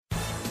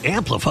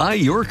Amplify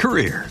your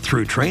career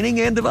through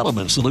training and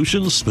development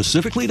solutions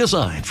specifically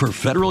designed for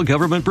federal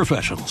government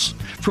professionals.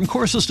 From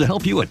courses to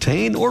help you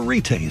attain or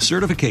retain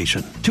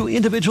certification, to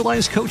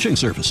individualized coaching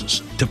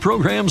services, to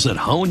programs that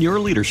hone your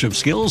leadership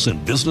skills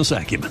and business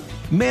acumen,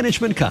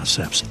 Management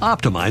Concepts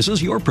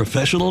optimizes your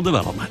professional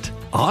development.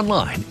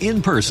 Online,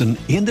 in person,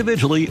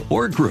 individually,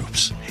 or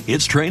groups,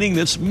 it's training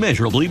that's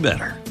measurably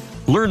better.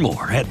 Learn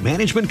more at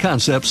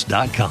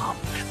managementconcepts.com.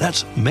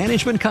 That's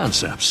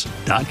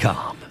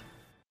managementconcepts.com.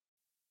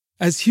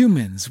 As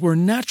humans, we're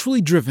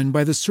naturally driven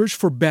by the search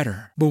for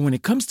better. But when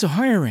it comes to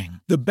hiring,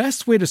 the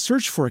best way to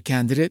search for a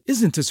candidate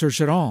isn't to search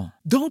at all.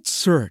 Don't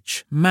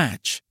search,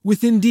 match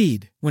with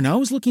Indeed. When I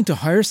was looking to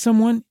hire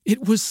someone,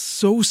 it was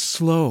so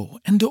slow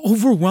and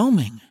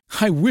overwhelming.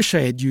 I wish I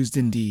had used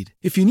Indeed.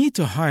 If you need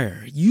to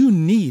hire, you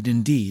need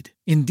Indeed.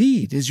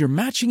 Indeed is your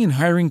matching and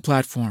hiring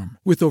platform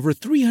with over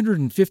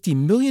 350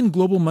 million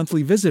global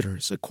monthly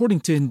visitors,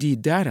 according to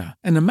Indeed data,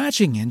 and a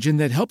matching engine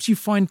that helps you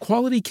find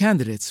quality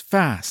candidates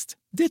fast.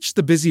 Ditch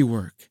the busy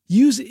work.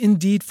 Use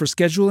Indeed for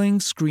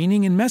scheduling,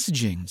 screening, and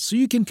messaging so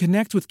you can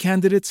connect with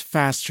candidates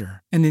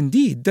faster. And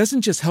Indeed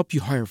doesn't just help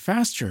you hire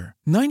faster.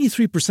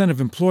 93%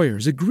 of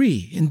employers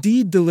agree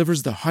Indeed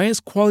delivers the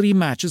highest quality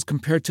matches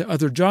compared to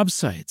other job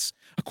sites,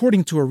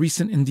 according to a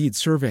recent Indeed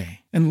survey.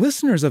 And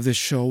listeners of this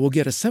show will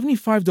get a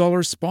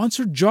 $75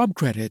 sponsored job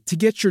credit to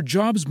get your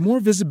jobs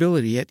more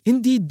visibility at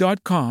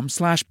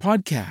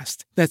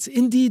Indeed.com/podcast. That's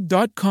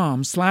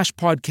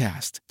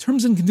Indeed.com/podcast.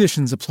 Terms and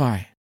conditions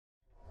apply.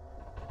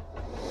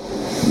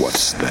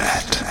 What's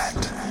that?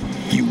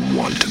 You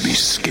want to be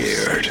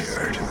scared?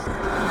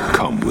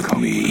 Come with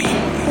me.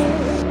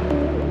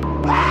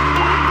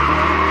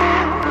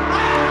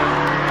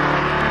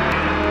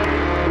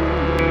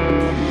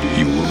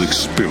 You will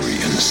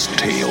experience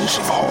tales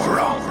of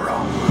horror,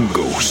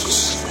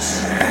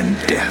 ghosts, and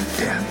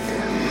death.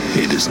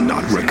 It is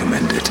not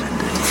recommended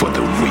for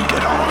the weak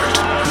at heart.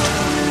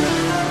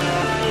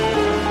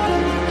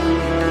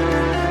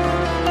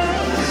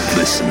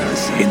 Listen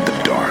in the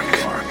dark.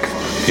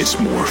 It's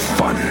more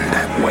fun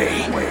that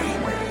way.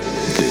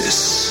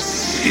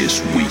 This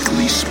is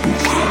Weekly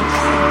Spooky.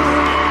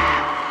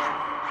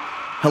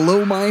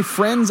 Hello, my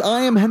friends.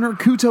 I am Henrik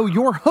Kuto,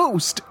 your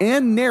host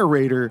and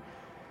narrator,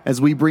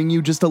 as we bring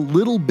you just a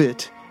little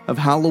bit of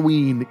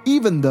Halloween,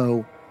 even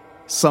though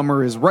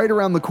summer is right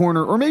around the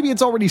corner, or maybe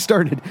it's already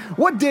started.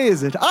 What day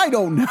is it? I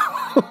don't know.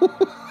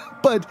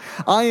 But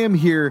I am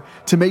here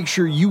to make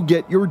sure you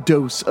get your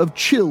dose of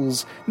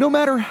chills, no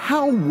matter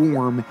how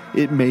warm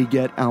it may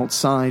get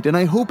outside. And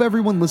I hope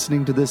everyone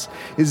listening to this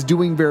is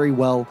doing very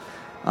well.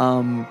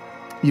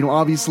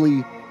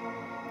 Obviously,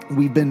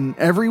 we've been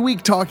every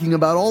week talking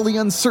about all the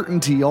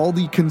uncertainty, all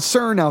the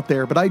concern out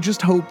there. But I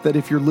just hope that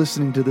if you're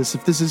listening to this,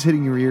 if this is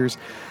hitting your ears,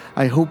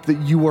 I hope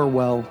that you are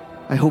well.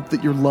 I hope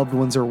that your loved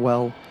ones are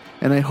well.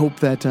 And I hope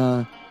that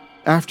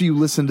after you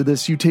listen to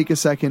this, you take a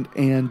second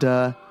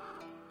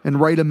and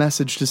write a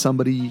message to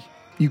somebody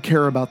you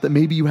care about that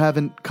maybe you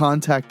haven't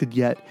contacted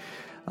yet.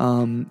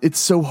 It's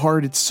so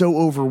hard. It's so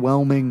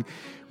overwhelming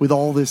with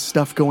all this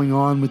stuff going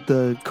on with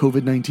the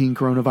COVID-19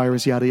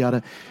 coronavirus, yada,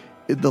 yada,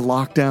 the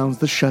lockdowns,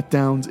 the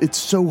shutdowns. It's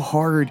so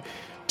hard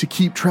to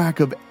keep track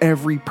of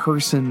every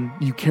person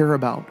you care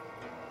about.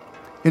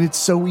 And it's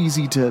so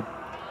easy to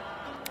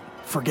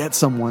forget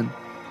someone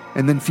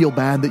and then feel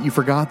bad that you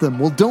forgot them.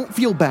 Well, don't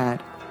feel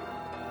bad.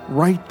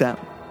 Write them.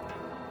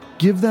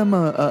 Give them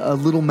a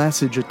little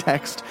message, a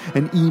text,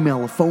 an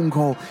email, a phone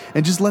call,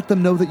 and just let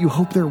them know that you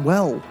hope they're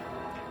well.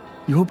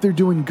 You hope they're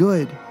doing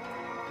good.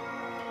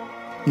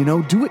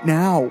 Do it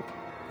now.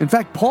 In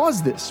fact,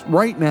 pause this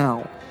right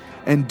now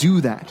and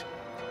do that.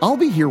 I'll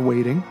be here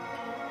waiting.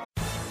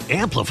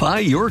 Amplify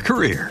your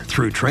career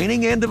through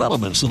training and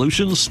development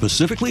solutions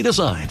specifically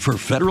designed for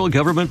federal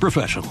government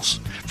professionals.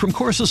 From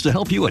courses to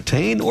help you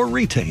attain or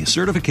retain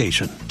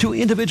certification, to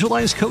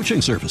individualized coaching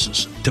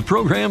services, to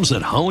programs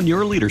that hone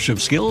your leadership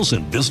skills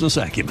and business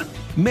acumen,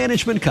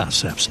 Management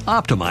Concepts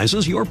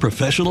optimizes your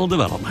professional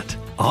development.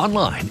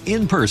 Online,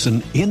 in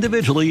person,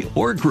 individually,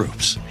 or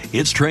groups,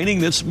 it's training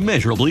that's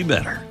measurably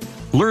better.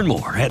 Learn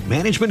more at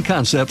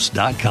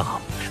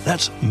managementconcepts.com.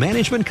 That's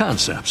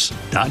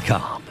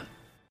managementconcepts.com.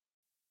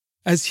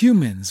 As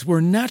humans, we're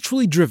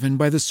naturally driven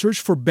by the search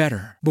for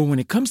better. But when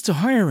it comes to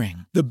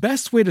hiring, the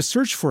best way to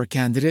search for a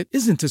candidate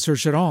isn't to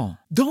search at all.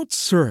 Don't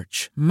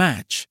search,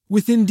 match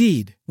with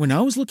Indeed. When I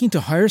was looking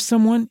to hire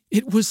someone,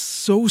 it was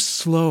so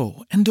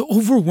slow and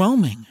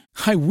overwhelming.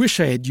 I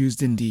wish I had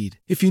used Indeed.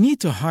 If you need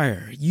to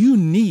hire, you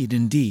need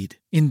Indeed.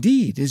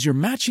 Indeed is your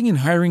matching and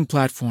hiring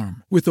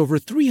platform with over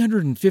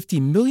 350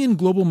 million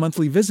global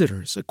monthly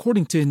visitors,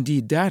 according to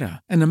Indeed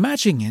data, and a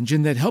matching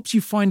engine that helps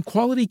you find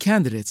quality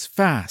candidates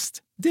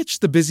fast. Ditch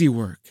the busy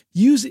work.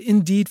 Use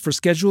Indeed for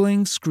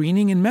scheduling,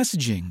 screening, and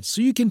messaging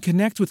so you can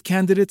connect with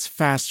candidates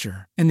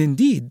faster. And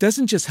Indeed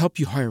doesn't just help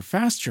you hire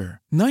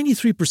faster.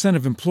 93%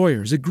 of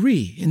employers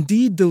agree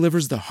Indeed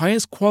delivers the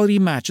highest quality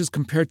matches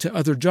compared to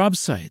other job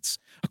sites,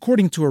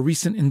 according to a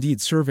recent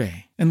Indeed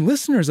survey. And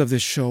listeners of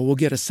this show will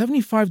get a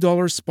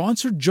 $75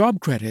 sponsored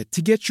job credit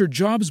to get your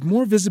jobs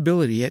more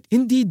visibility at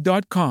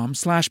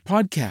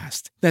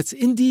Indeed.com/podcast. That's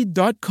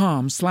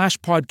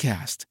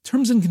Indeed.com/podcast.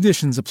 Terms and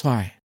conditions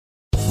apply.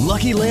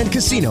 Lucky Land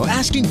Casino,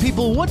 asking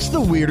people, what's the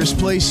weirdest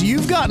place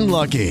you've gotten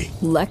lucky?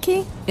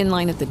 Lucky? In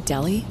line at the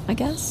deli, I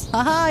guess?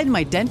 Aha, in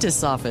my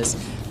dentist's office.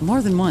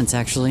 More than once,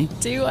 actually.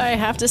 Do I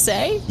have to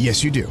say?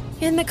 Yes, you do.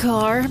 In the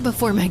car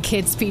before my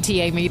kids'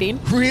 PTA meeting.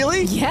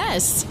 Really?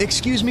 Yes.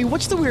 Excuse me,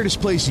 what's the weirdest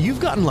place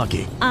you've gotten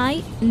lucky?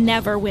 I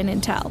never win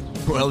and tell.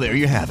 Well, there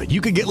you have it. You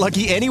can get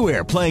lucky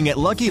anywhere, playing at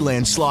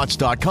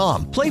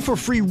LuckyLandSlots.com. Play for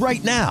free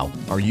right now.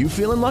 Are you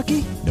feeling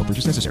lucky? No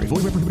purchase necessary.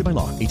 Void where prohibited by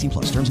law.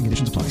 18+. Terms and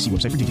conditions apply. See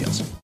website for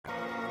details.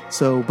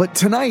 But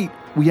tonight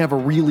we have a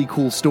really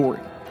cool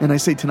story. And I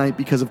say tonight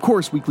because, of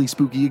course, Weekly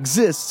Spooky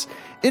exists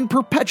in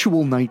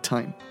perpetual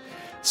nighttime.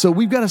 So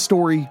we've got a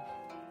story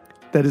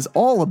that is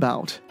all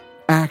about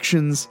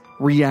actions,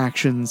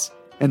 reactions,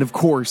 and of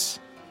course,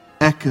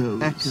 echoes.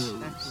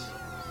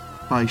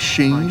 By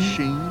Shane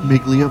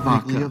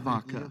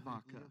Migliavacca.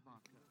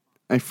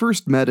 I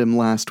first met him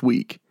last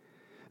week,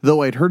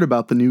 though I'd heard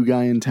about the new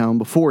guy in town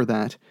before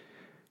that.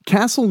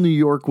 Castle, New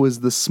York was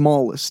the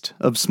smallest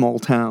of small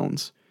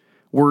towns.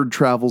 Word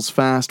travels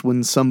fast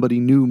when somebody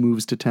new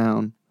moves to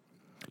town.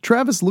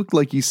 Travis looked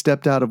like he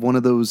stepped out of one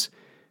of those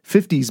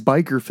 50s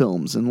biker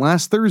films, and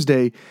last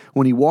Thursday,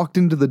 when he walked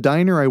into the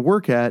diner I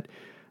work at,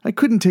 I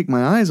couldn't take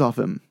my eyes off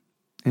him,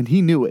 and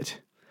he knew it.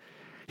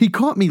 He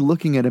caught me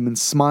looking at him and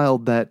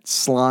smiled that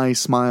sly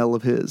smile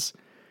of his.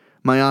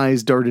 My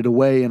eyes darted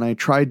away, and I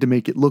tried to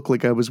make it look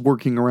like I was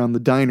working around the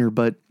diner,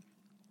 but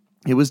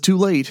it was too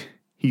late.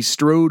 He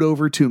strode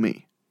over to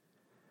me.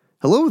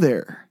 "Hello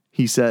there,"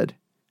 he said.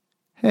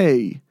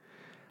 "Hey."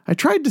 I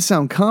tried to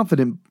sound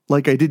confident,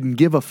 like I didn't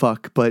give a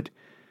fuck, but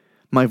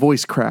my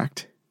voice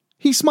cracked.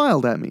 He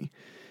smiled at me.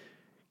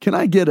 "Can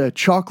I get a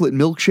chocolate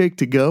milkshake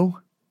to go?"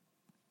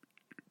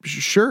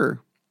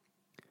 "Sure."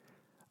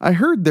 I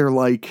heard they're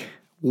like,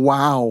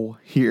 "Wow,"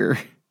 here.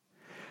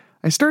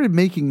 I started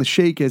making the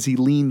shake as he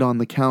leaned on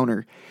the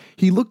counter.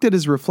 He looked at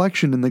his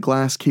reflection in the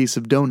glass case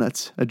of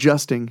donuts,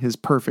 adjusting his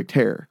perfect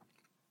hair.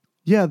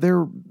 "Yeah,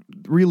 they're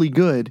really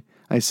good,"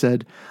 I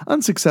said,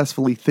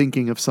 unsuccessfully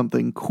thinking of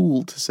something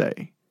cool to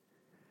say.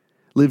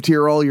 "Lived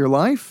here all your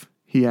life?"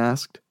 he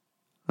asked.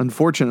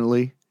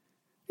 "Unfortunately."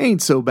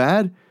 "Ain't so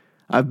bad.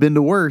 I've been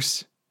to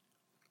worse."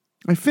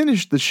 I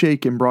finished the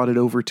shake and brought it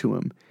over to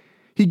him.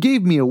 He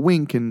gave me a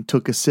wink and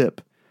took a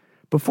sip.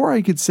 Before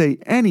I could say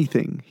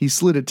anything, he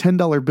slid a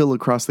 $10 bill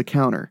across the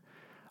counter.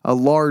 A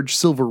large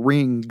silver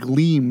ring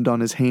gleamed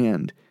on his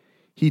hand.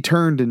 He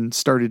turned and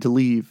started to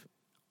leave.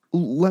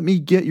 "Let me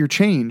get your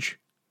change."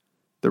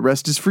 "The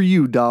rest is for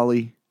you,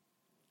 Dolly."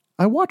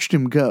 I watched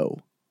him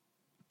go.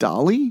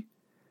 Dolly?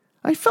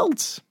 I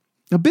felt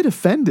a bit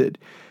offended,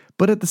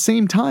 but at the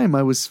same time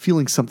I was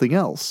feeling something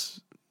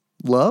else.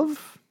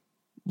 Love?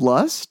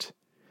 Lust?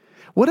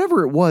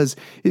 Whatever it was,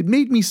 it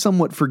made me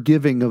somewhat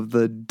forgiving of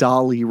the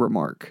Dolly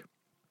remark.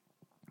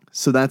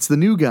 "So that's the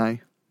new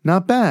guy.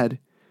 Not bad."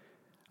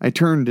 I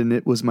turned and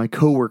it was my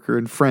coworker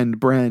and friend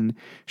Bren.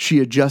 She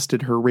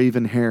adjusted her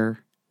raven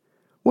hair.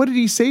 "What did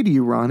he say to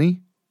you,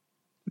 Ronnie?"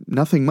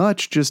 "Nothing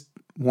much, just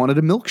wanted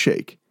a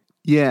milkshake."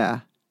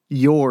 "Yeah,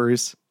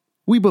 yours."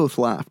 We both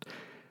laughed.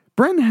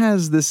 Bren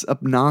has this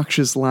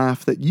obnoxious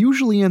laugh that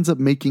usually ends up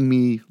making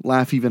me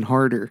laugh even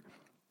harder.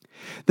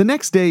 The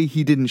next day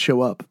he didn't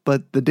show up,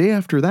 but the day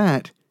after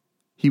that,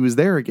 he was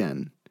there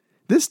again.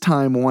 This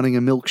time wanting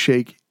a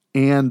milkshake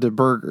and a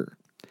burger.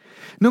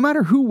 No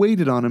matter who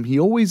waited on him, he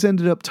always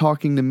ended up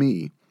talking to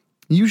me,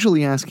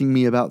 usually asking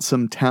me about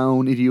some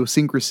town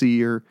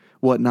idiosyncrasy or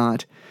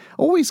whatnot,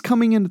 always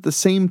coming in at the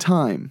same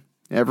time,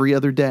 every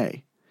other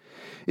day.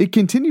 It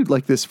continued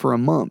like this for a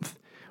month.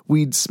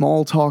 We'd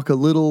small talk a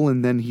little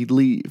and then he'd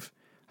leave.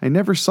 I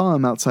never saw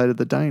him outside of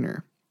the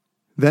diner.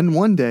 Then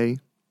one day,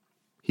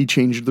 he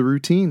changed the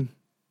routine.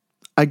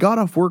 I got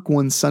off work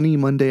one sunny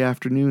Monday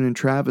afternoon and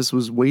Travis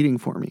was waiting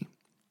for me.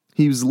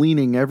 He was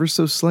leaning ever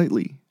so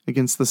slightly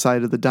against the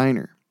side of the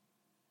diner.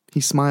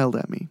 He smiled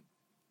at me.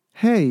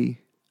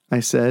 "Hey," I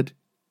said.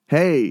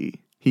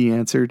 "Hey," he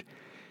answered.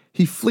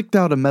 He flicked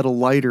out a metal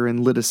lighter and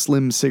lit a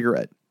slim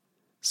cigarette.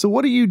 "So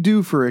what do you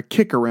do for a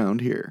kick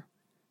around here?"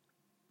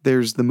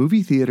 "There's the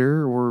movie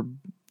theater or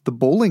the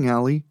bowling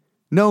alley."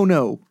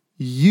 No,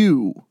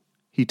 you."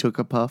 He took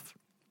a puff.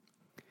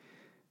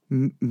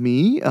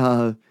 Me?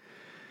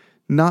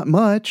 Not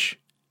much."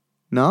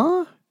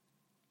 "Nah?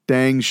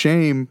 Dang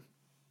shame.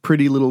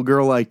 Pretty little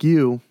girl like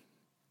you."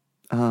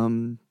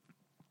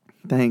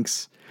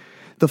 Thanks.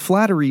 The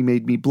flattery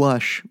made me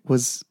blush.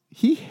 Was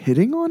he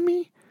hitting on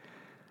me?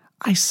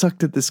 I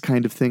sucked at this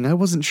kind of thing. I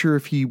wasn't sure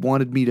if he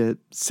wanted me to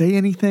say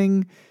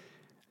anything.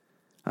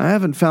 I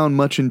haven't found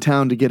much in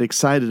town to get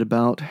excited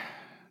about.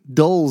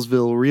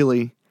 Dullsville,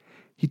 really.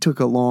 He took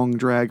a long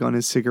drag on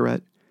his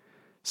cigarette.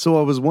 "So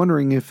I was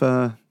wondering if,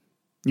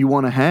 you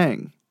want to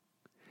hang."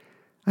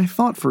 I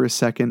thought for a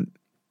second.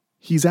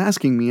 He's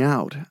asking me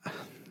out.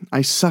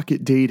 I suck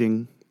at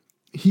dating.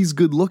 He's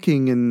good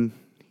looking and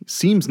He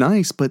seems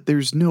nice, but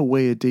there's no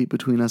way a date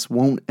between us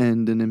won't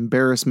end in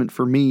embarrassment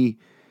for me,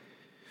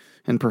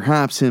 and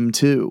perhaps him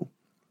too.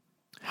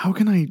 How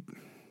can I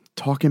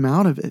talk him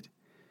out of it?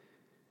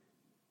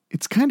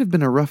 It's kind of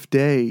been a rough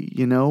day,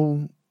 you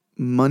know?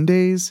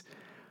 Mondays,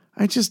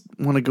 I just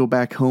want to go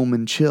back home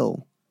and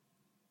chill.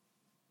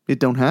 It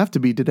don't have to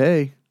be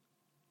today.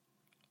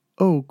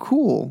 Oh,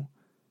 cool.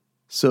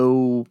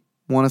 So,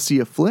 want to see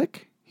a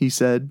flick? He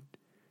said.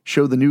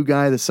 Show the new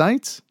guy the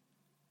sights?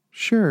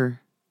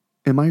 Sure.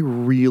 Am I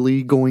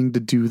really going to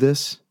do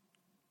this?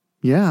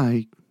 Yeah,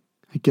 I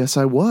guess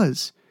I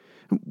was.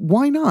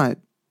 Why not?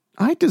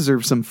 I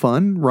deserve some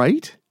fun,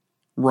 right?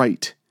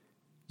 Right.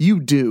 You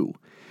do.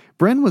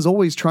 Bren was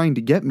always trying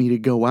to get me to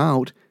go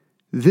out.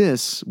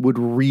 This would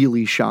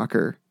really shock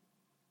her.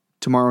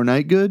 Tomorrow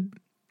night good?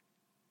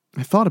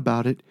 I thought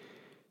about it.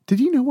 Did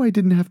you know I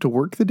didn't have to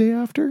work the day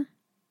after?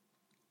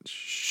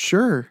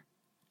 Sure.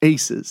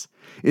 Aces.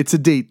 It's a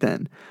date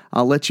then.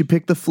 I'll let you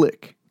pick the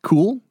flick.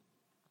 Cool?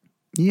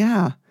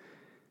 Yeah.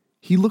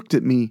 He looked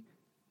at me.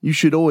 You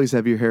should always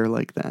have your hair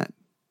like that.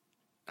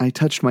 I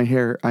touched my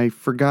hair. I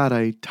forgot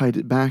I tied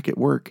it back at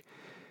work.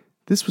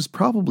 This was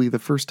probably the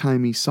first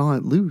time he saw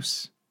it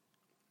loose.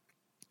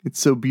 It's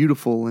so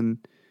beautiful and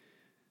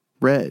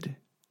red,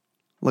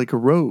 like a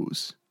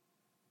rose.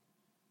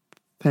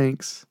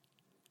 Thanks.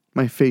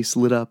 My face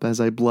lit up as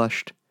I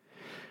blushed.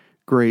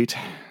 Great.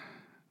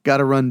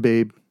 Gotta run,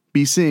 babe.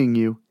 Be seeing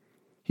you.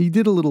 He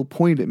did a little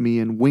point at me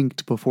and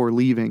winked before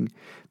leaving,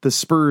 the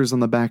spurs on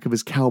the back of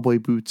his cowboy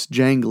boots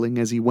jangling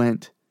as he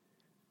went.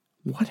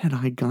 What had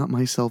I got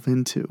myself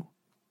into?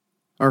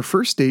 Our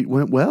first date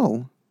went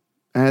well,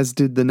 as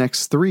did the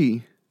next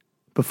 3.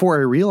 Before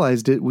I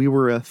realized it, we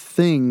were a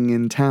thing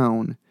in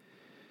town.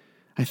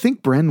 I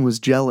think Bren was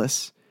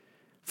jealous.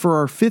 For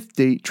our 5th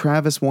date,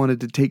 Travis wanted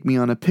to take me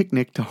on a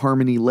picnic to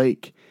Harmony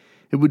Lake.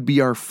 It would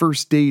be our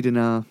first date in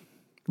a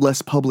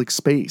less public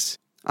space.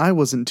 I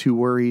wasn't too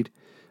worried.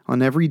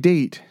 On every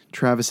date,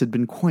 Travis had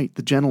been quite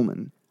the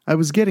gentleman. I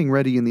was getting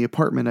ready in the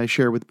apartment I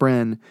share with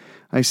Bren.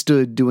 I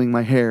stood doing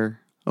my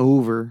hair,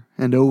 over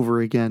and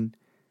over again.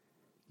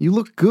 You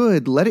look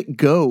good, let it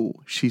go,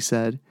 she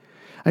said.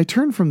 I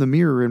turned from the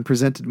mirror and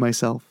presented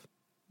myself.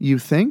 You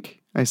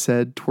think? I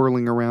said,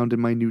 twirling around in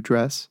my new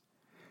dress.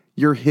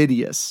 You're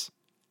hideous.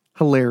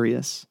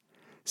 Hilarious.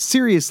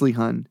 Seriously,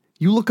 hun,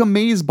 you look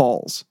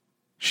amazeballs.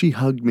 She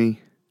hugged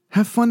me.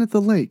 Have fun at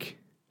the lake.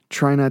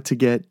 Try not to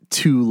get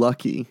too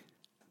lucky.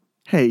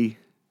 Hey,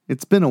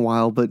 it's been a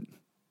while, but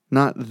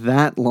not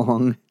that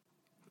long.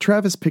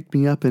 Travis picked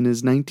me up in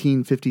his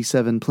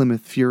 1957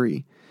 Plymouth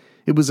Fury.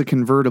 It was a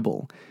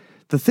convertible.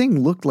 The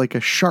thing looked like a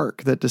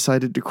shark that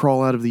decided to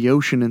crawl out of the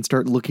ocean and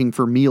start looking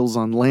for meals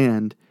on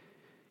land.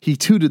 He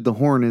tooted the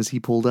horn as he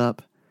pulled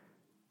up.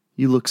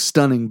 You look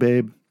stunning,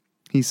 babe,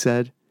 he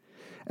said.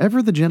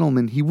 Ever the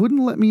gentleman, he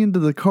wouldn't let me into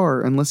the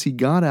car unless he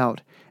got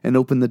out and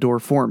opened the door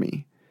for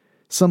me.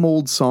 Some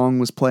old song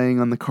was playing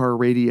on the car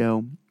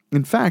radio.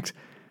 In fact,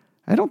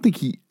 I don't think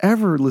he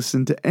ever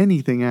listened to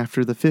anything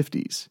after the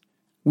 50s.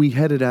 We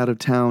headed out of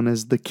town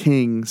as The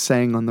King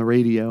sang on the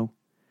radio.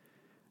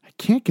 I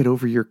can't get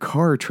over your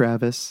car,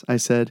 Travis, I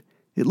said.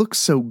 It looks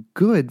so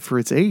good for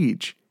its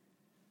age.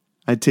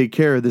 I'd take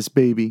care of this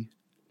baby.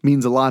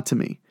 Means a lot to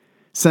me.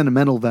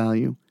 Sentimental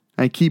value.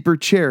 I keep her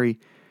cherry.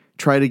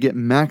 Try to get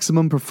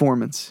maximum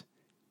performance.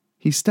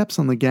 He steps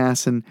on the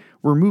gas and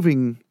we're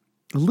moving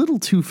a little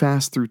too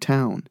fast through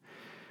town.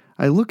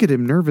 I look at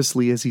him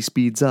nervously as he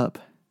speeds up.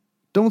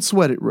 Don't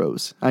sweat it,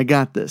 Rose. I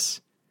got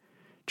this.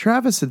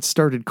 Travis had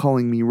started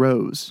calling me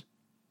Rose.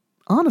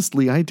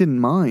 Honestly, I didn't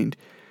mind.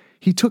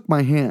 He took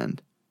my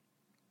hand.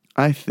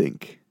 I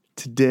think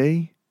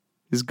today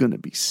is going to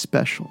be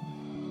special.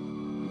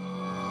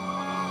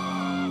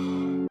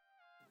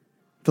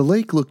 The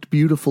lake looked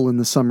beautiful in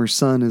the summer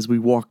sun as we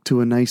walked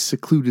to a nice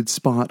secluded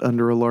spot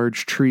under a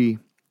large tree.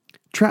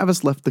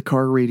 Travis left the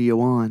car radio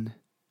on.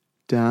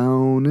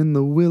 Down in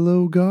the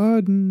willow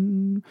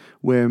garden,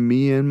 where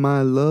me and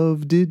my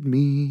love did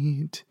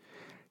meet.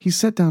 He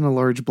set down a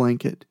large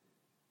blanket.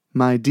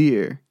 My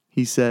dear,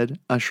 he said,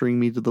 ushering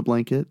me to the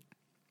blanket.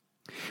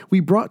 We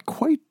brought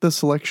quite the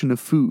selection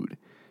of food.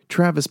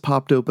 Travis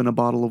popped open a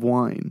bottle of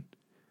wine.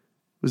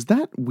 Was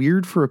that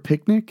weird for a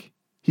picnic?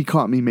 He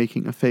caught me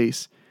making a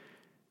face.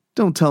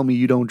 Don't tell me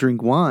you don't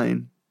drink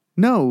wine.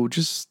 No,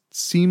 just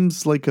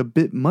seems like a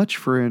bit much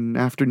for an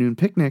afternoon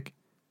picnic.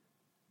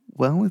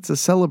 Well, it's a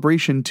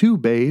celebration too,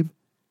 babe.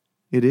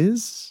 It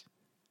is?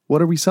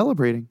 What are we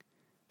celebrating?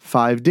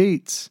 5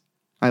 dates.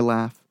 I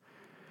laugh.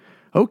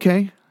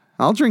 Okay,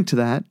 I'll drink to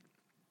that.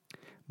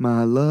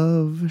 My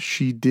love,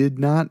 she did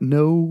not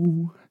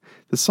know.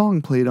 The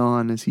song played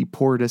on as he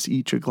poured us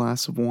each a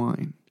glass of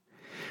wine.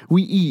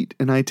 We eat,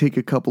 and I take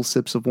a couple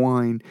sips of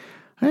wine.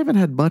 I haven't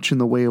had much in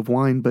the way of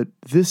wine, but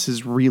this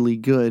is really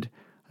good.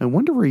 I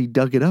wonder where he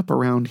dug it up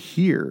around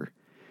here.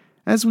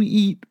 As we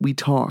eat, we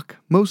talk,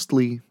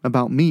 mostly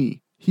about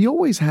me. He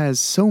always has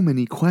so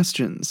many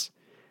questions.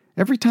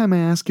 Every time I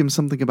ask him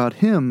something about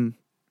him,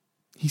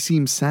 he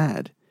seems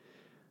sad,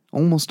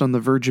 almost on the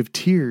verge of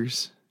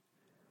tears.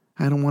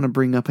 I don't want to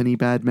bring up any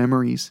bad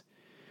memories.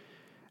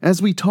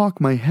 As we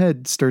talk, my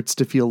head starts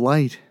to feel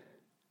light,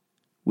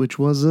 which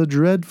was a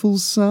dreadful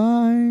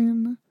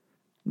sign.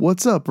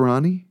 What's up,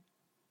 Ronnie?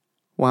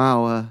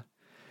 Wow,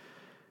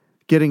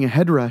 getting a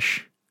head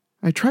rush.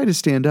 I try to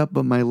stand up,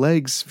 but my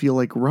legs feel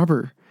like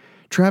rubber.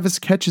 Travis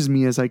catches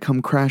me as I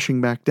come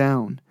crashing back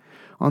down.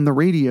 On the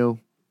radio,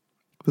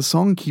 the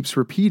song keeps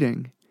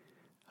repeating.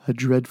 A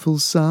dreadful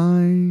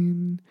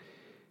sign.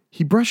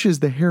 He brushes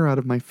the hair out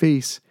of my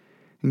face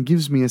and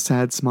gives me a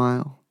sad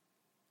smile.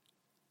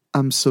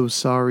 I'm so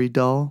sorry,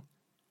 doll.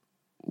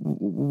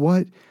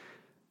 What?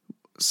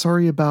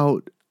 Sorry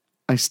about...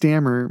 I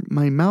stammer.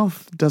 My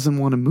mouth doesn't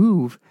want to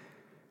move.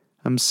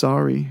 I'm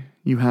sorry.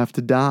 You have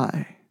to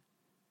die.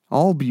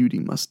 All beauty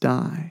must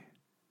die.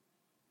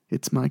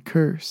 It's my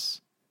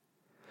curse.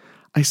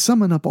 I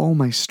summon up all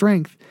my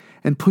strength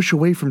and push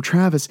away from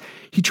Travis.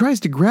 He tries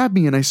to grab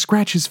me and I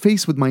scratch his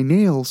face with my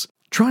nails.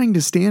 Trying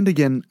to stand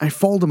again, I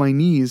fall to my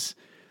knees.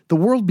 The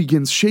world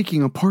begins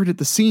shaking apart at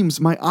the seams.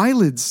 My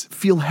eyelids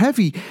feel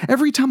heavy.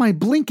 Every time I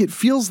blink, it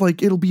feels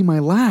like it'll be my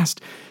last.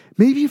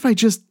 Maybe if I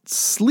just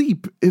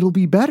sleep, it'll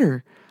be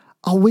better.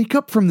 I'll wake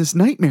up from this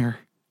nightmare.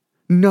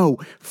 No,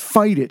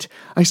 fight it.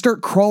 I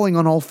start crawling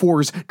on all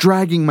fours,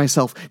 dragging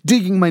myself,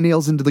 digging my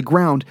nails into the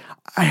ground.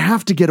 I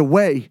have to get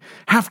away,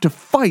 have to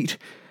fight,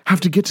 have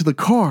to get to the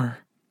car.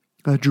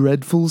 A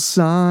dreadful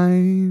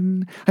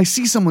sign. I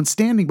see someone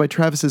standing by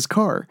Travis's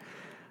car.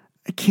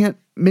 I can't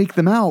make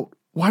them out.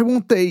 Why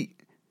won't they?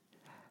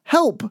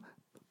 Help!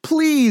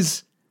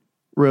 Please!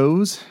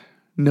 Rose,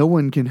 no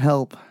one can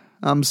help.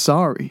 I'm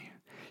sorry.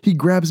 He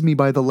grabs me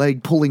by the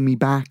leg, pulling me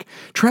back.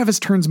 Travis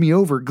turns me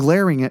over,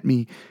 glaring at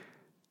me.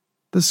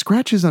 The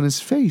scratches on his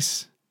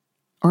face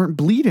aren't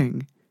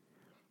bleeding.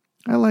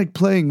 I like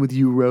playing with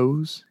you,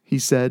 Rose, he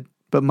said,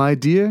 but my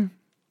dear,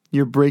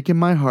 you're breaking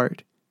my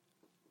heart.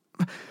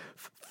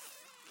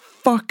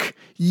 Fuck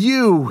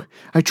you!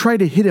 I try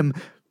to hit him,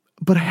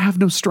 but I have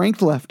no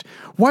strength left.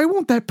 Why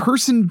won't that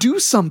person do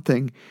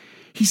something?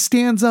 He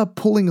stands up,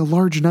 pulling a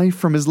large knife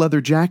from his leather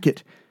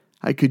jacket.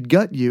 I could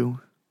gut you,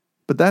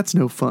 but that's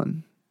no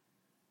fun.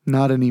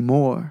 Not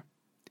anymore.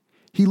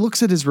 He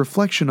looks at his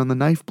reflection on the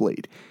knife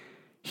blade.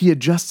 He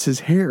adjusts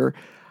his hair.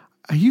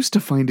 I used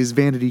to find his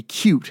vanity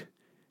cute.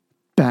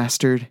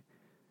 Bastard.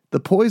 The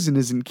poison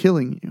isn't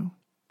killing you,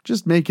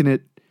 just making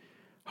it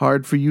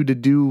hard for you to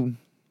do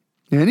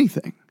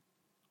anything.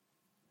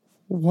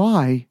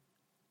 Why?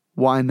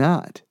 Why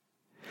not?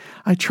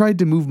 I tried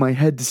to move my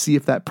head to see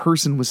if that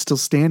person was still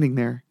standing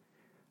there.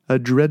 A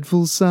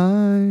dreadful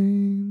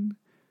sign.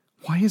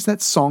 Why is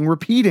that song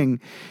repeating?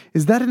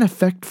 Is that an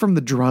effect from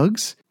the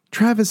drugs?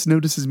 Travis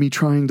notices me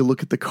trying to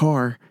look at the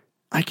car.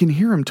 I can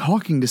hear him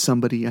talking to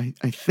somebody,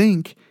 I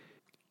think.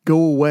 Go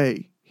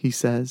away, he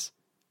says.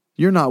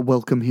 You're not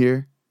welcome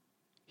here.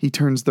 He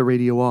turns the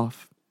radio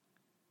off.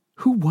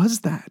 Who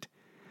was that?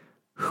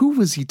 Who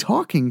was he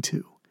talking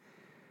to?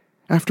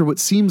 After what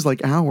seems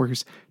like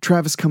hours,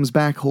 Travis comes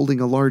back holding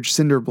a large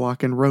cinder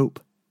block and rope.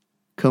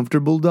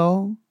 Comfortable,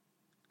 doll?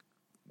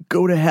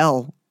 Go to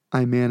hell,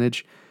 I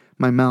manage,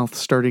 my mouth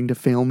starting to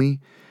fail me.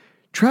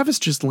 Travis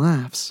just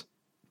laughs.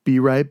 Be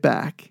right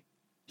back.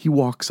 He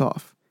walks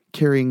off,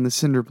 carrying the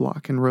cinder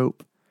block and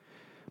rope.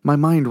 My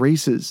mind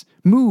races.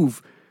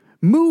 Move!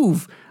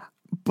 Move!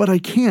 But I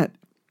can't.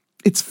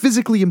 It's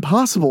physically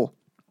impossible.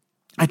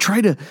 I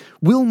try to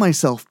will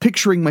myself,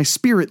 picturing my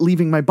spirit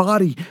leaving my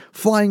body,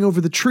 flying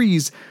over the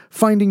trees,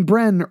 finding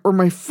Bren or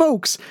my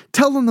folks,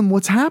 telling them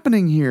what's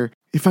happening here.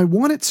 If I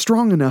want it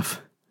strong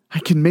enough, I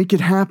can make it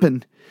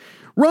happen.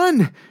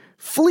 Run!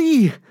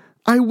 Flee!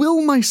 I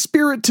will my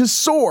spirit to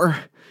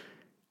soar!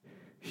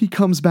 He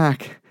comes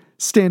back,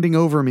 standing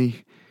over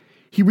me.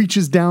 He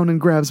reaches down and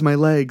grabs my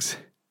legs.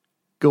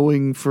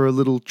 Going for a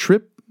little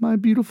trip, my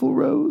beautiful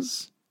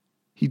Rose?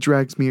 He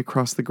drags me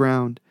across the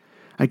ground.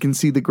 I can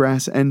see the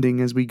grass ending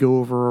as we go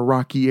over a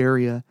rocky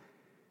area.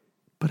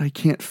 But I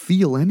can't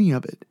feel any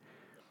of it.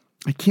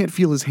 I can't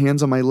feel his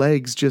hands on my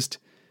legs, just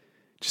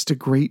a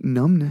great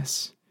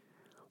numbness.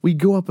 We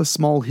go up a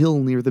small hill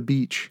near the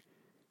beach.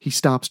 He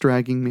stops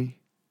dragging me.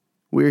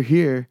 We're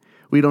here.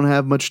 We don't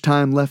have much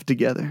time left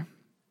together.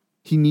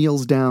 He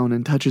kneels down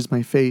and touches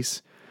my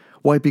face,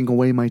 wiping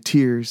away my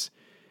tears.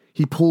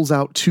 He pulls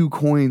out 2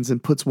 coins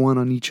and puts one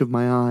on each of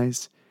my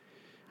eyes.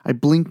 I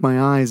blink my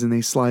eyes and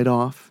they slide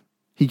off.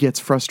 He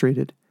gets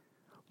frustrated.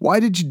 Why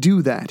did you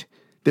do that?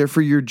 They're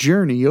for your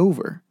journey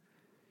over.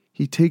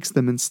 He takes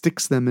them and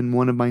sticks them in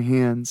one of my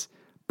hands,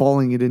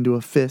 balling it into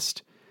a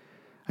fist.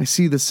 I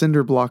see the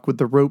cinder block with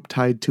the rope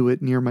tied to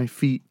it near my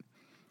feet.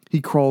 He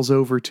crawls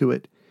over to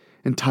it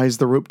and ties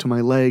the rope to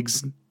my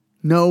legs.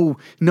 No,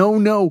 no,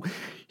 no.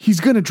 He's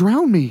gonna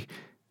drown me.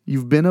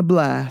 You've been a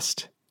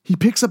blast. He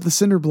picks up the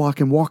cinder block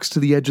and walks to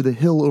the edge of the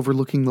hill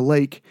overlooking the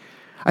lake.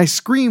 I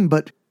scream,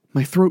 but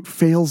my throat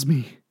fails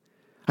me.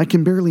 I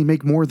can barely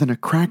make more than a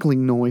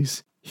crackling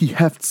noise. He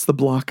hefts the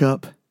block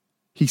up.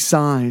 He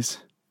sighs,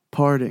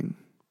 parting.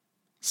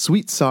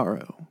 Sweet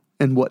sorrow,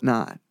 and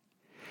whatnot.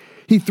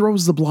 He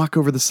throws the block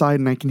over the side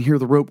and I can hear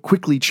the rope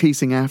quickly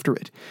chasing after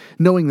it,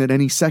 knowing that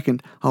any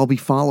second I'll be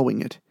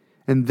following it.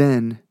 And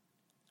then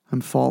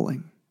I'm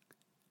falling,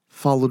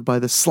 followed by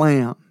the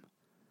slam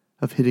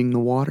of hitting the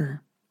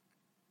water.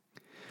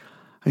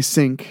 I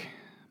sink,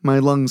 my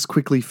lungs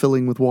quickly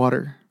filling with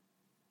water.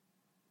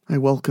 I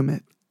welcome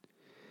it.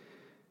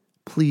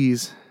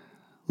 Please,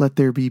 let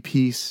there be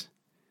peace.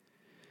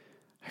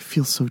 I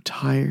feel so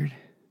tired.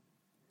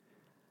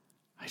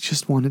 I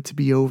just want it to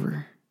be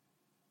over.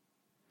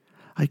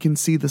 I can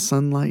see the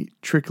sunlight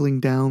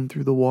trickling down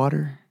through the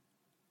water.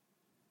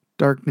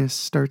 Darkness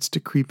starts to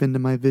creep into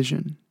my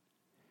vision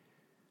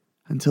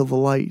until the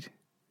light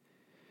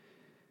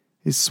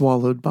is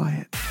swallowed by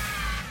it.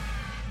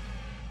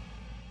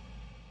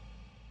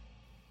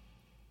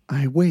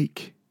 I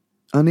wake,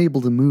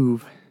 unable to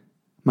move,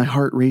 my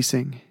heart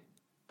racing.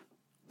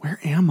 Where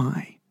am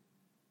I?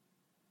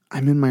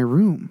 I'm in my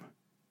room,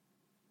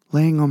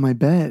 laying on my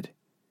bed.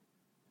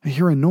 I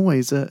hear a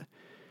noise, a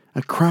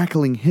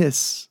crackling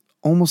hiss,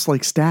 almost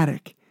like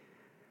static.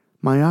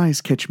 My eyes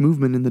catch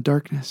movement in the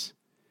darkness.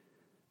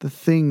 The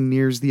thing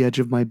nears the edge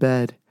of my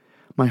bed.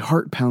 My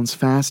heart pounds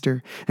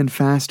faster and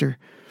faster.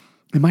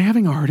 Am I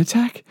having a heart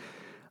attack?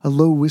 A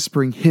low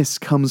whispering hiss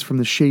comes from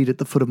the shade at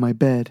the foot of my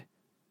bed.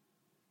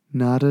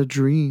 Not a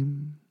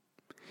dream.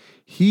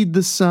 Heed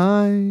the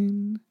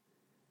sign.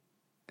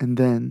 And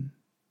then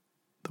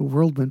the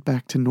world went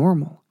back to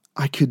normal.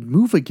 I could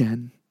move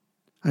again.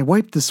 I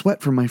wiped the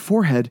sweat from my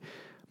forehead.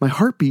 My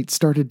heartbeat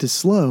started to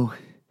slow.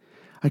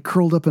 I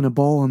curled up in a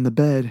ball on the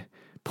bed,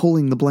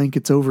 pulling the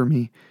blankets over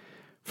me.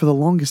 For the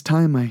longest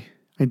time, I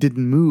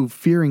didn't move,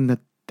 fearing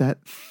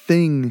that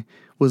thing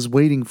was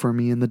waiting for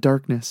me in the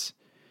darkness.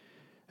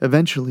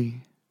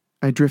 Eventually,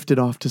 I drifted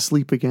off to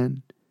sleep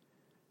again.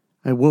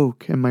 I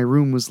woke, and my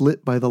room was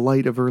lit by the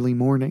light of early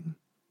morning.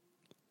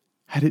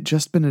 Had it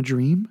just been a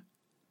dream?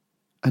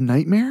 A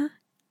nightmare?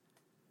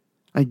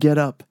 I get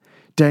up,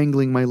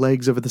 dangling my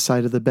legs over the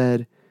side of the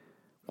bed.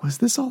 Was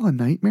this all a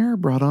nightmare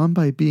brought on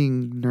by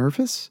being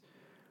nervous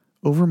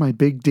over my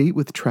big date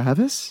with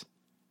Travis?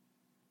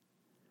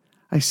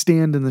 I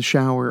stand in the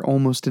shower,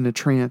 almost in a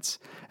trance,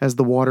 as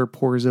the water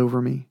pours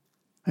over me.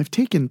 I've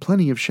taken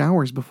plenty of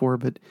showers before,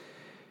 but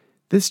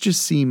this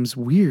just seems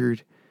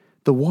weird.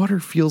 The water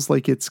feels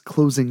like it's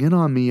closing in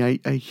on me.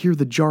 I hear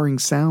the jarring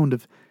sound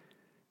of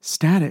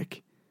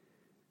static.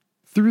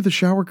 Through the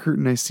shower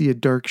curtain, I see a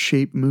dark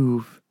shape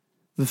move.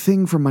 The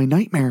thing from my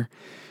nightmare.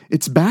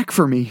 It's back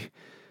for me.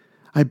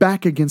 I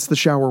back against the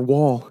shower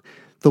wall.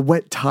 The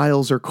wet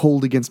tiles are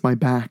cold against my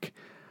back.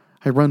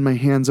 I run my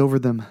hands over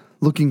them,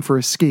 looking for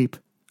escape.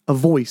 A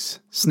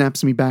voice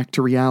snaps me back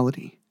to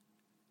reality.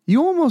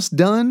 You almost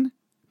done?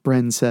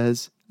 Bren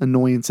says,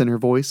 annoyance in her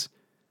voice.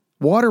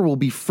 Water will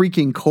be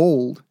freaking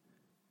cold.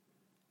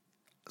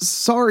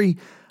 Sorry,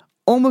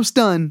 almost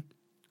done.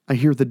 I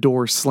hear the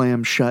door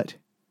slam shut.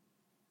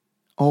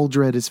 All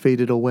dread has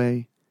faded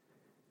away,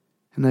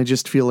 and I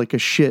just feel like a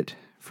shit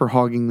for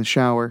hogging the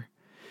shower.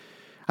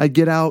 I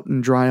get out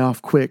and dry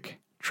off quick,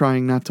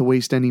 trying not to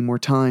waste any more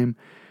time.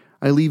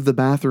 I leave the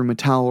bathroom, a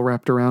towel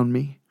wrapped around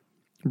me.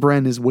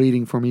 Bren is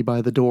waiting for me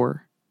by the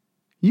door.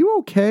 You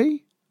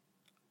okay?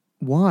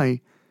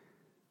 Why?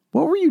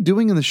 What were you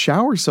doing in the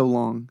shower so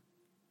long?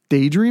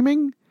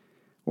 Daydreaming?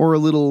 Or a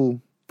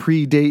little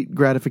pre-date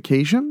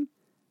gratification?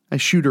 I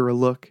shoot her a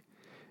look,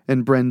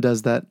 and Bren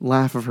does that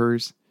laugh of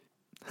hers.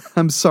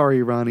 I'm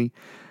sorry, Ronnie.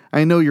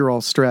 I know you're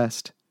all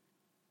stressed.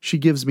 She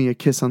gives me a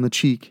kiss on the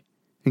cheek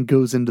and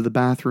goes into the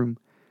bathroom,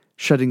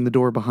 shutting the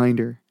door behind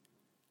her.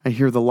 I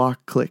hear the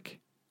lock click.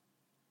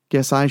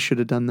 Guess I should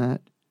have done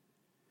that.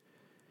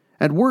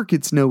 At work,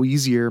 it's no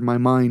easier. My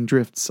mind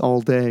drifts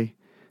all day,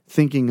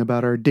 thinking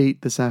about our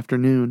date this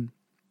afternoon.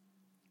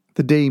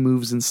 The day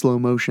moves in slow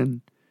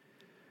motion.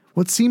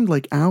 What seemed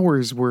like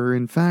hours were,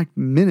 in fact,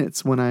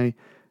 minutes when I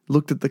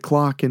looked at the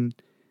clock, and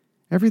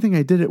everything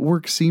I did at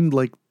work seemed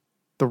like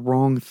the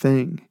wrong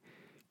thing.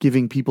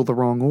 Giving people the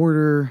wrong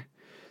order,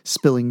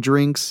 spilling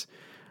drinks.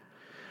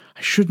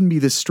 I shouldn't be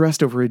this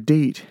stressed over a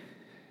date.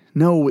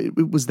 No,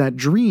 it was that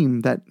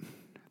dream, that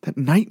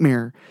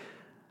nightmare.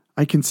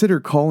 I consider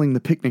calling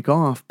the picnic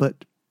off,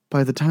 but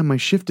by the time my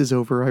shift is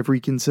over, I've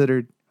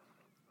reconsidered.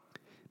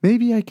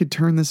 Maybe I could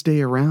turn this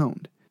day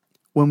around.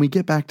 When we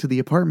get back to the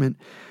apartment,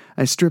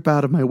 I strip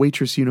out of my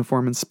waitress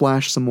uniform and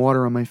splash some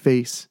water on my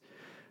face.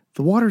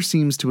 The water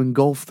seems to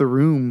engulf the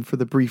room for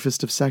the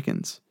briefest of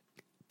seconds,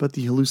 but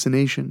the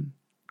hallucination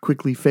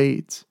quickly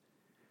fades.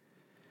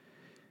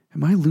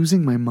 Am I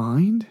losing my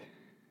mind?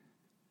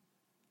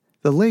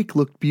 The lake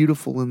looked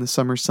beautiful in the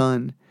summer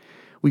sun.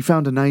 We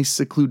found a nice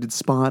secluded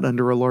spot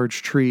under a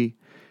large tree.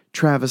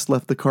 Travis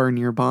left the car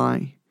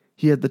nearby.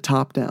 He had the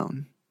top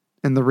down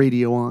and the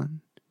radio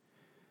on.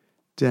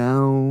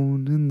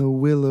 Down in the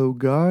willow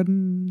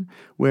garden,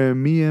 where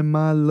me and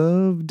my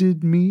love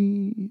did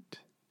meet.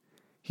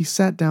 He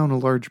sat down a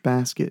large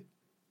basket.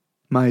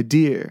 My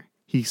dear,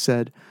 he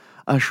said,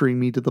 ushering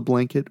me to the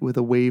blanket with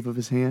a wave of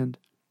his hand.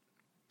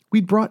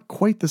 We'd brought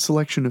quite the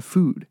selection of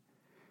food.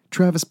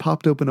 Travis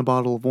popped open a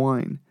bottle of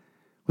wine.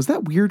 Was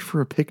that weird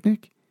for a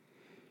picnic?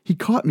 He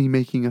caught me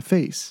making a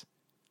face.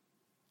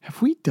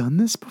 Have we done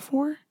this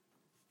before?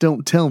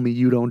 Don't tell me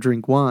you don't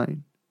drink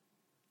wine.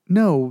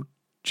 No,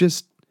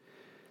 just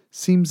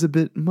seems a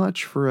bit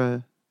much for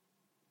a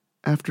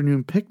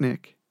afternoon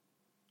picnic.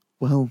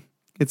 Well,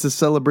 it's a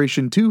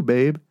celebration too,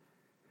 babe.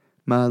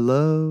 My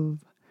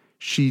love,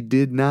 she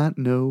did not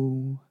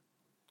know.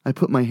 I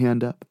put my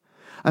hand up.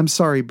 I'm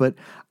sorry, but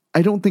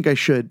I don't think I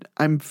should.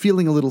 I'm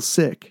feeling a little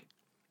sick.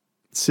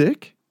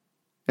 Sick?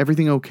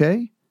 Everything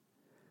okay?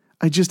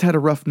 I just had a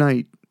rough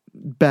night.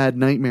 Bad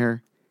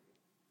nightmare.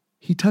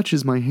 He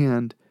touches my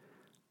hand.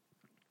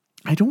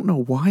 I don't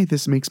know why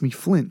this makes me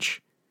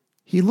flinch.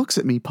 He looks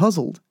at me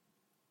puzzled.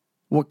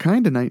 What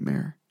kind of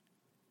nightmare?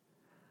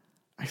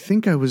 I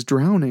think I was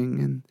drowning,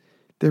 and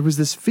there was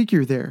this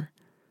figure there.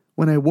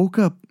 When I woke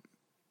up,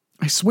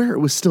 I swear it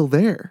was still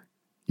there.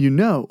 You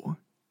know,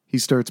 he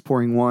starts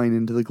pouring wine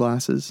into the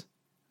glasses.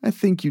 I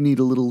think you need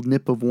a little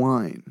nip of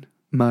wine,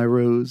 my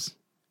rose.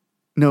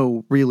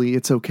 No, really,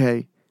 it's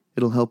okay.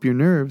 It'll help your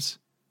nerves.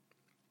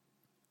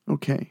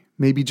 Okay,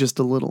 maybe just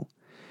a little.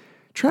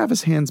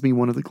 Travis hands me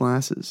one of the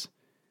glasses.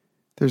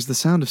 There's the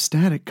sound of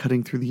static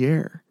cutting through the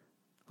air,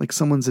 like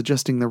someone's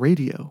adjusting the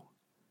radio.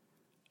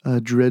 A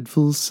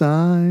dreadful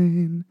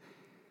sign.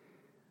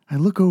 I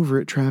look over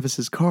at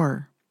Travis's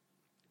car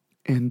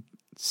and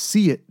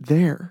see it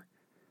there.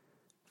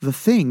 The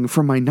thing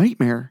from my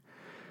nightmare.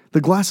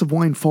 The glass of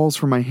wine falls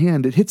from my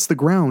hand. It hits the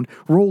ground,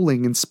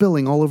 rolling and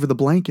spilling all over the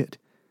blanket.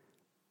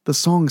 The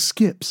song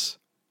skips,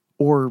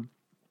 or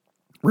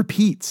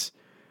repeats.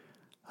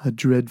 A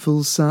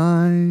dreadful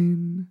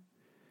sign.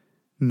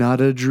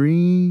 Not a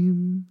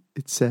dream,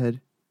 it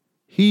said.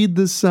 Heed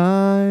the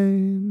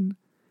sign.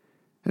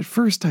 At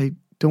first, I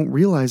don't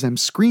realize I'm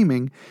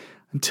screaming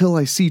until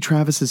I see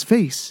Travis's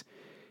face.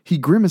 He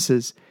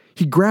grimaces.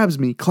 He grabs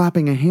me,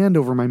 clapping a hand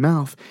over my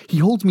mouth. He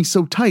holds me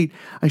so tight,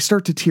 I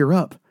start to tear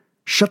up.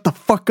 Shut the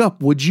fuck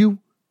up, would you?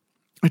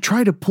 I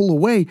try to pull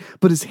away,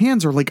 but his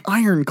hands are like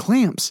iron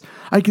clamps.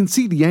 I can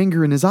see the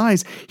anger in his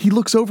eyes. He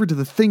looks over to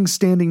the thing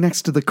standing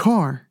next to the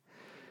car.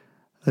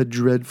 A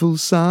dreadful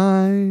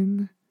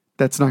sign.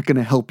 That's not going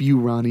to help you,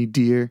 Ronnie,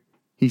 dear,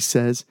 he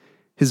says,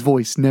 his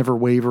voice never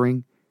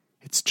wavering.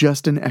 It's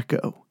just an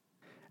echo.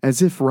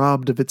 As if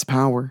robbed of its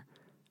power,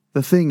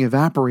 the thing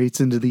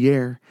evaporates into the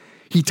air.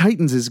 He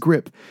tightens his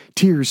grip.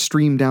 Tears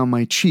stream down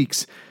my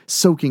cheeks,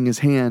 soaking his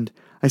hand.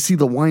 I see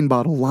the wine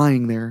bottle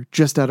lying there,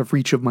 just out of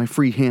reach of my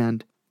free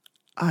hand.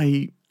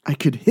 I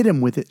could hit him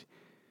with it.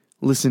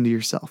 Listen to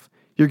yourself.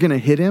 You're gonna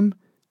hit him?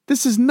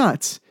 This is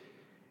nuts.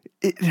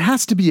 It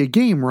has to be a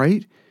game,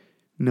 right?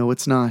 No,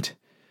 it's not.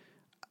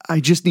 I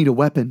just need a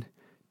weapon.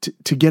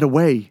 To get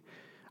away.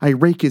 I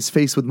rake his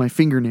face with my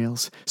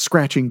fingernails,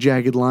 scratching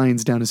jagged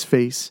lines down his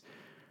face.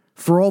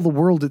 For all the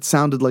world, it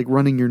sounded like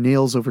running your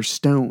nails over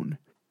stone.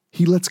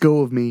 He lets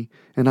go of me,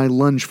 and I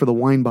lunge for the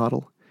wine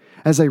bottle.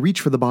 As I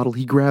reach for the bottle,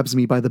 he grabs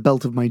me by the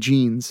belt of my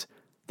jeans.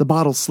 The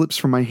bottle slips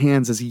from my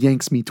hands as he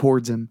yanks me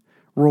towards him,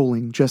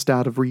 rolling just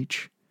out of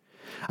reach.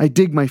 I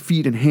dig my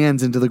feet and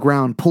hands into the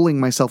ground, pulling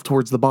myself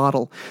towards the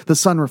bottle, the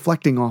sun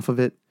reflecting off of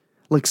it.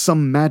 Like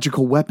some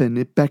magical weapon,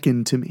 it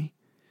beckoned to me.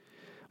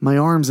 My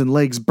arms and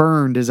legs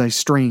burned as I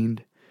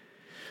strained.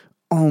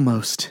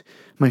 Almost.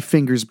 My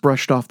fingers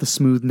brushed off the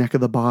smooth neck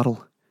of the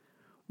bottle.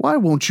 Why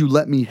won't you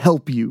let me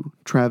help you?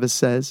 Travis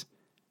says.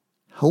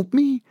 Help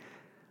me?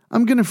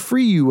 I'm gonna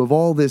free you of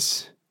all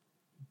this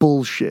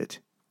bullshit.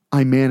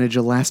 I manage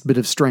a last bit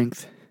of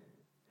strength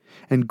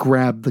and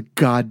grab the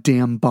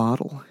goddamn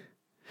bottle.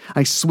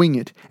 I swing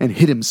it and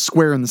hit him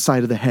square in the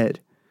side of the head.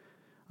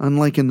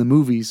 Unlike in the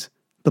movies,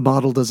 the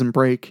bottle doesn't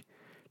break.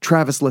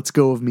 Travis lets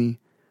go of me.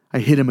 I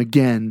hit him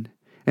again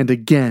and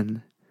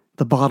again.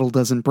 The bottle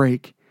doesn't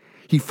break.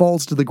 He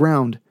falls to the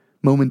ground,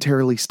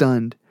 momentarily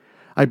stunned.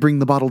 I bring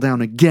the bottle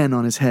down again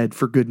on his head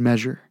for good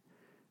measure.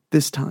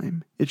 This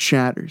time, it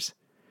shatters.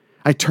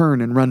 I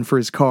turn and run for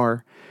his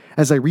car.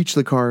 As I reach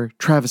the car,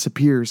 Travis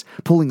appears,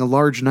 pulling a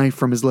large knife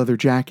from his leather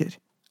jacket.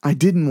 I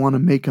didn't want to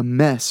make a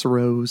mess,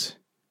 Rose.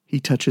 He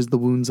touches the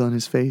wounds on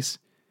his face.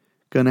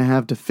 Gonna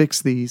have to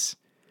fix these.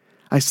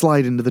 I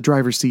slide into the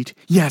driver's seat.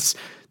 Yes,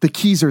 the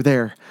keys are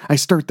there. I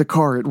start the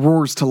car. It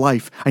roars to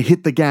life. I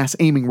hit the gas,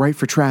 aiming right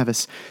for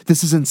Travis.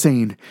 This is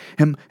insane.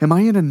 Am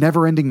I in a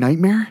never-ending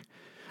nightmare?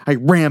 I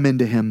ram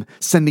into him,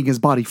 sending his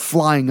body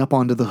flying up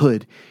onto the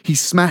hood. He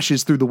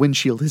smashes through the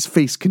windshield, his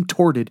face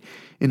contorted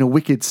in a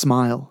wicked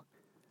smile.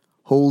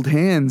 Hold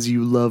hands,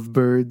 you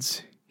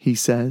lovebirds, he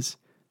says.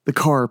 The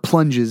car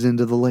plunges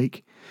into the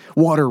lake.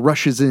 Water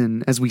rushes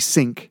in as we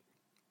sink.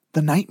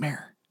 The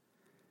nightmare.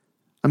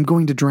 I'm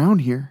going to drown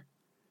here.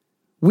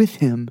 With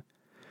him.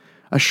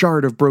 A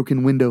shard of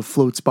broken window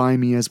floats by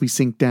me as we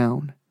sink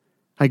down.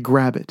 I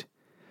grab it.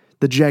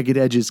 The jagged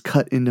edges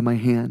cut into my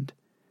hand.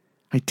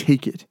 I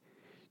take it,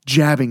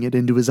 jabbing it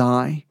into his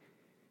eye.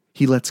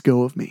 He lets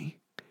go of me.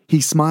 He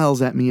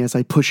smiles at me as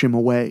I push him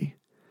away.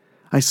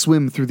 I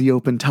swim through the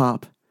open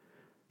top.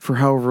 For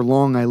however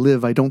long I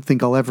live, I don't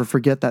think I'll ever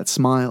forget that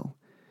smile.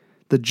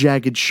 The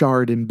jagged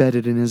shard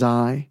embedded in his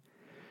eye.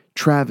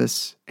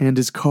 Travis and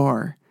his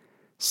car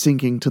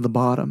sinking to the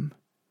bottom.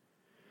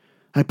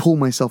 I pull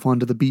myself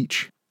onto the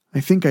beach. I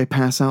think I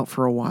pass out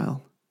for a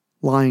while,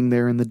 lying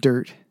there in the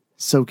dirt,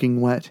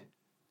 soaking wet.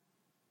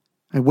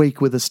 I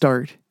wake with a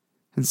start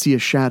and see a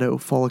shadow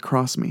fall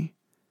across me.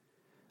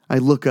 I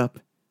look up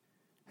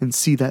and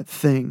see that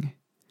thing,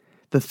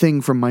 the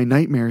thing from my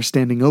nightmare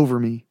standing over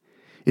me.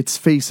 Its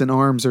face and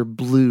arms are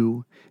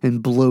blue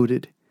and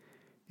bloated.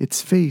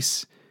 Its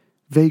face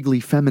vaguely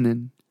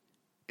feminine.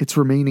 Its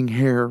remaining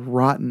hair,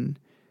 rotten,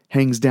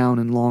 hangs down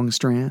in long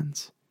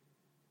strands.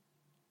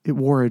 It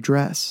wore a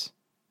dress.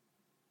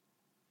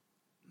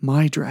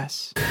 My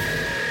dress.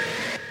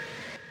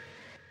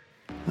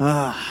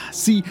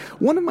 See,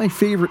 one of my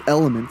favorite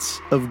elements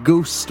of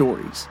ghost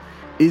stories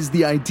is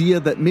the idea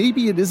that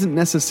maybe it isn't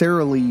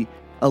necessarily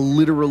a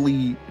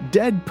literally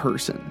dead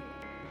person.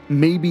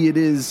 Maybe it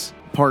is,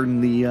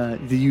 pardon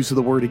the use of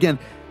the word again,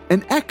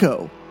 an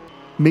echo.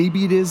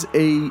 Maybe it is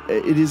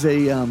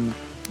a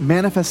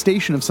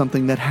manifestation of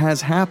something that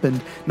has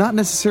happened, not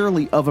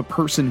necessarily of a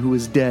person who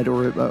is dead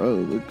or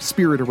a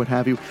spirit or what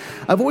have you.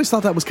 I've always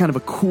thought that was kind of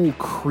a cool,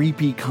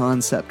 creepy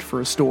concept for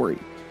a story.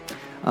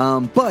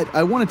 But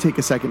I want to take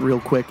a second real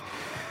quick.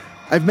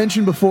 I've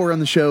mentioned before on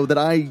the show that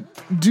I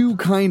do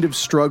kind of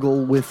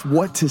struggle with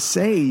what to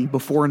say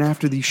before and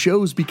after these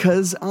shows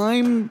because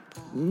I'm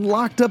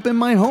locked up in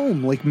my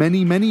home like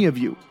many, many of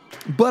you.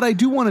 But I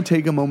do want to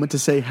take a moment to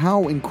say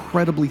how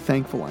incredibly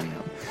thankful I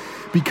am.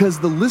 Because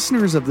the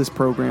listeners of this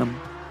program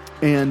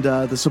and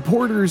the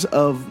supporters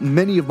of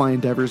many of my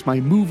endeavors,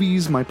 my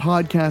movies, my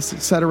podcasts,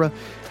 etc.,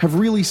 have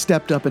really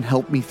stepped up and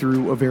helped me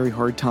through a very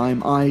hard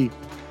time. I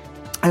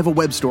have a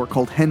web store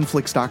called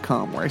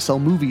henflix.com where I sell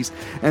movies.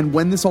 And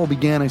when this all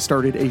began, I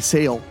started a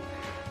sale.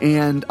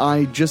 And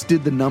I just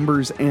did the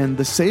numbers, and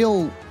the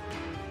sale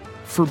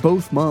for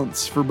both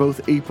months, for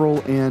both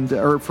April and,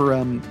 or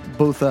for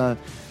both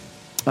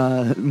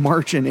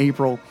March and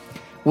April,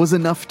 was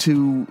enough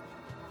to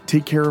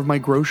take care of my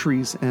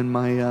groceries and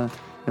my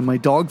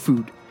dog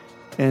food.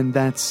 And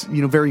that's,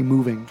 very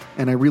moving,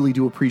 and I really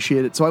do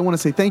appreciate it. So I want to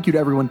say thank you to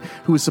everyone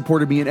who has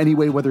supported me in any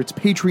way, whether it's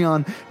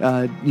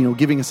Patreon,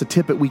 giving us a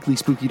tip at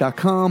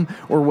weeklyspooky.com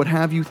or what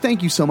have you.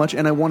 Thank you so much.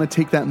 And I want to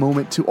take that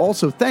moment to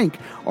also thank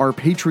our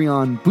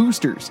Patreon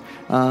boosters,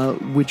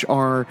 which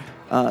are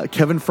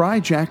Kevin Fry,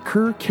 Jack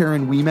Kerr,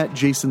 Karen Wiemet,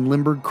 Jason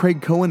Limberg,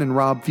 Craig Cohen, and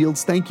Rob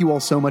Fields. Thank you all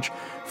so much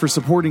for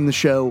supporting the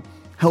show,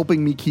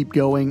 helping me keep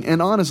going,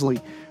 and honestly,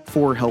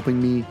 for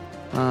helping me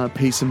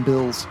pay some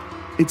bills.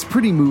 It's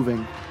pretty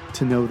moving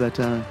to know that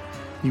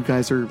you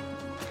guys are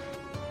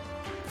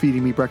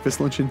feeding me breakfast,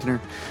 lunch, and dinner.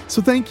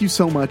 So thank you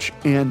so much,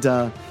 and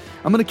I'm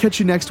going to catch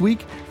you next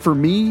week. For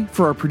me,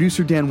 for our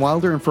producer Dan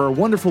Wilder, and for our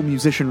wonderful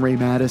musician Ray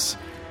Mattis.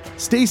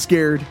 Stay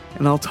scared,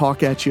 and I'll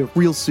talk at you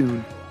real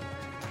soon.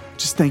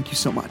 Just thank you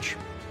so much.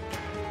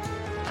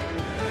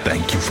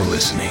 Thank you for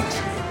listening.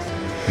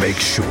 Make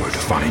sure to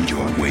find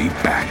your way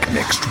back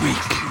next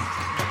week.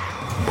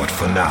 But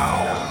for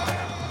now,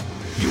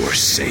 you're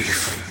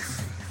safe.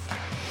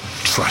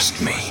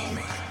 Trust me.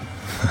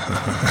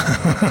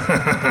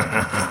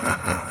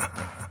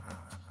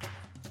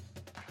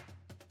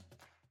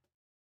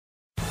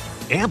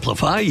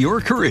 Amplify your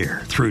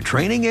career through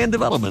training and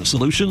development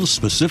solutions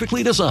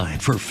specifically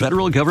designed for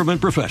federal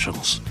government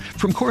professionals.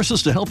 From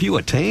courses to help you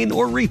attain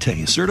or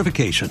retain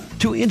certification,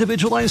 to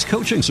individualized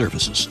coaching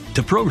services,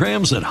 to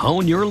programs that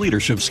hone your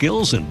leadership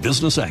skills and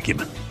business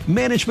acumen,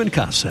 Management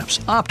Concepts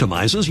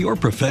optimizes your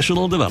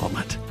professional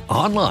development.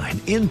 Online,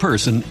 in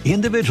person,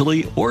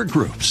 individually, or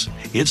groups,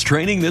 it's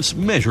training that's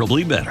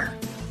measurably better.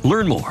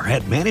 Learn more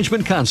at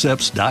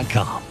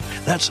managementconcepts.com.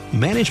 That's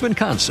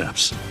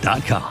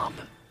managementconcepts.com.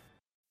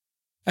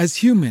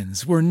 As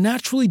humans, we're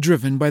naturally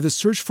driven by the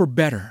search for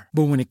better.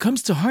 But when it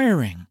comes to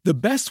hiring, the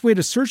best way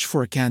to search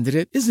for a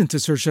candidate isn't to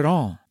search at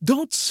all.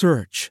 Don't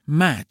search,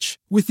 match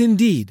with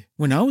Indeed.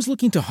 When I was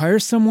looking to hire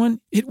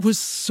someone, it was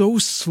so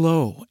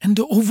slow and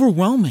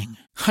overwhelming.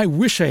 I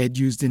wish I had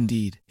used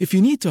Indeed. If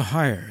you need to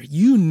hire,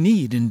 you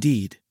need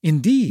Indeed.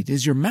 Indeed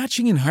is your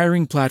matching and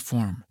hiring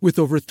platform with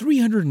over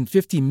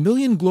 350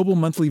 million global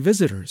monthly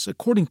visitors,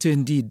 according to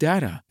Indeed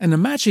data, and a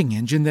matching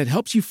engine that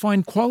helps you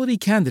find quality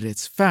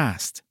candidates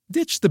fast.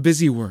 Ditch the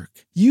busy work.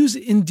 Use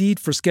Indeed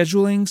for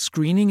scheduling,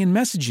 screening, and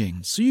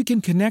messaging so you can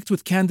connect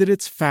with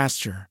candidates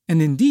faster. And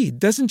Indeed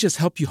doesn't just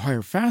help you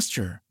hire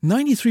faster.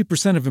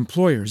 93% of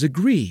employers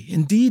agree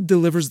Indeed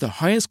delivers the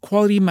highest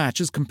quality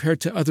matches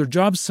compared to other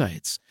job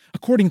sites,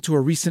 according to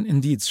a recent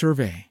Indeed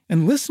survey.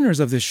 And listeners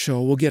of this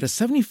show will get a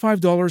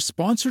 $75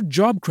 sponsored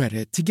job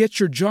credit to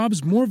get your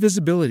jobs more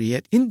visibility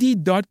at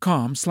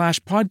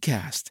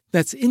Indeed.com/podcast.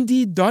 That's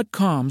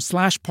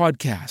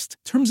Indeed.com/podcast.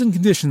 Terms and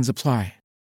conditions apply.